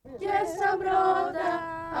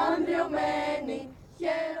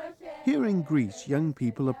Here in Greece, young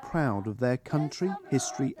people are proud of their country,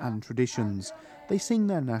 history and traditions. They sing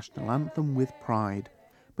their national anthem with pride.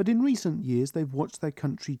 But in recent years they've watched their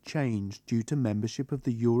country change due to membership of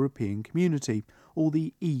the European Community, or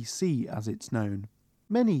the EC as it's known.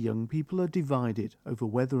 Many young people are divided over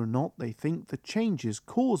whether or not they think the changes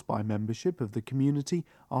caused by membership of the community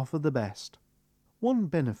are for the best. One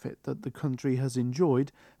benefit that the country has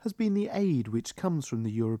enjoyed has been the aid which comes from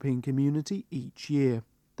the European Community each year.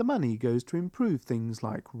 The money goes to improve things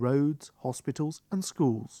like roads, hospitals and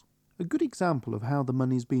schools. A good example of how the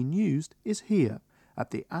money's been used is here,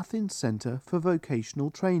 at the Athens Centre for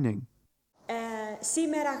Vocational Training.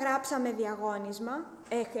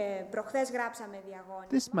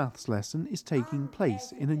 This maths lesson is taking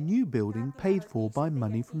place in a new building paid for by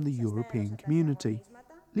money from the European Community.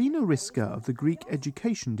 Lina Riska of the Greek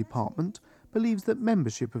Education Department believes that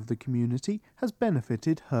membership of the community has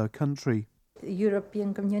benefited her country. The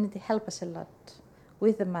European Community helps us a lot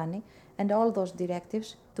with the money and all those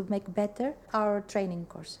directives to make better our training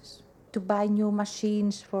courses, to buy new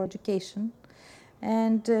machines for education,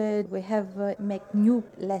 and we have make new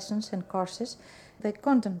lessons and courses. The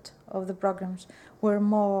content of the programs were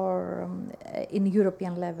more in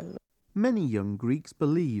European level. Many young Greeks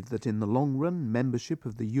believe that in the long run, membership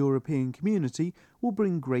of the European Community will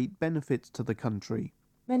bring great benefits to the country.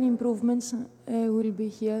 Many improvements will be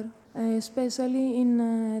here, especially in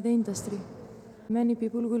the industry. Many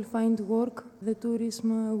people will find work, the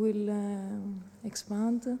tourism will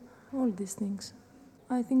expand, all these things.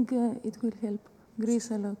 I think it will help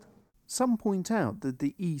Greece a lot. Some point out that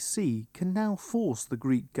the EC can now force the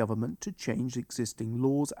Greek government to change existing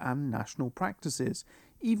laws and national practices,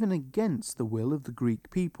 even against the will of the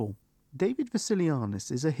Greek people. David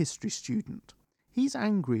Vasilianis is a history student. He's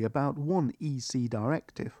angry about one EC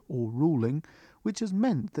directive, or ruling, which has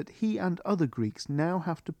meant that he and other Greeks now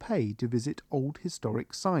have to pay to visit old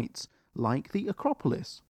historic sites, like the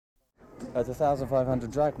Acropolis. At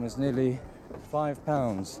 1,500 drachmas, nearly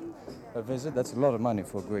 £5 a visit. That's a lot of money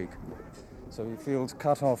for a Greek. So he feels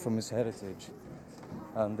cut off from his heritage,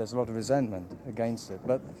 and there's a lot of resentment against it.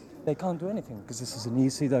 But they can't do anything because this is an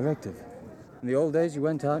EC directive. In the old days, you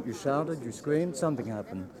went out, you shouted, you screamed, something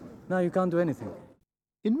happened. Now you can't do anything.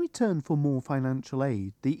 In return for more financial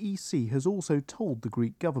aid, the EC has also told the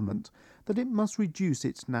Greek government that it must reduce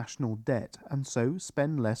its national debt and so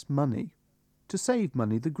spend less money. To save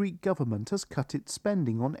money, the Greek government has cut its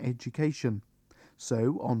spending on education.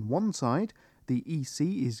 So, on one side, the EC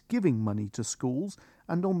is giving money to schools,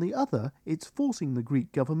 and on the other, it's forcing the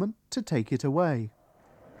Greek government to take it away.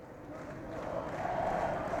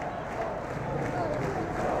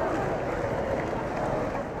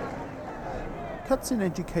 Cuts in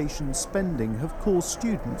education spending have caused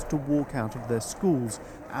students to walk out of their schools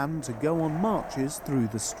and to go on marches through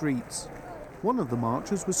the streets. One of the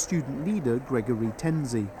marchers was student leader Gregory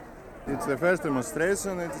Tenzi. It's the first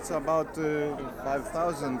demonstration, it's about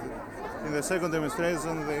 5,000. In the second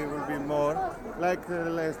demonstration there will be more, like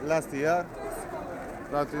last year.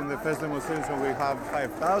 But in the first demonstration we have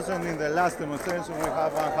 5,000, in the last demonstration we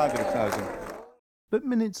have 100,000. But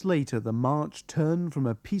minutes later the march turned from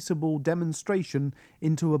a peaceable demonstration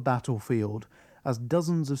into a battlefield, as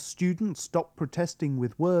dozens of students stopped protesting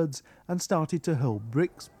with words and started to hurl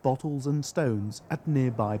bricks, bottles and stones at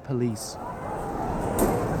nearby police.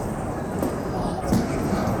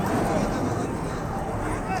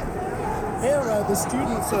 Here the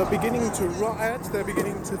students are beginning to riot, they're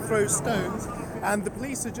beginning to throw stones, and the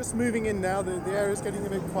police are just moving in now. The area is getting a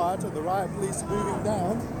bit quieter, the riot police are moving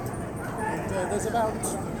down. And, there's about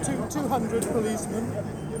 200 policemen,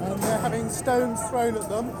 and they're having stones thrown at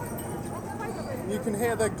them. You can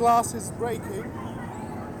hear the glasses breaking.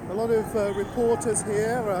 A lot of reporters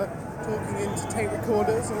here talking into tape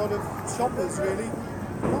recorders, a lot of shoppers really,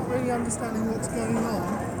 not really understanding what's going on.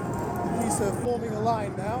 The police are forming a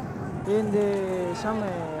line now. And some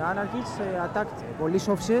anarchists attacked a police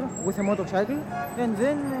officer with a motorcycle, and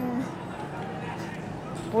then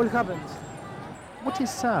all happened. What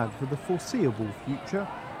is sad for the foreseeable future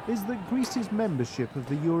is that Greece's membership of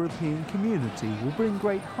the European Community will bring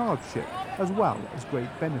great hardship as well as great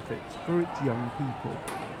benefits for its young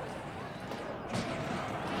people.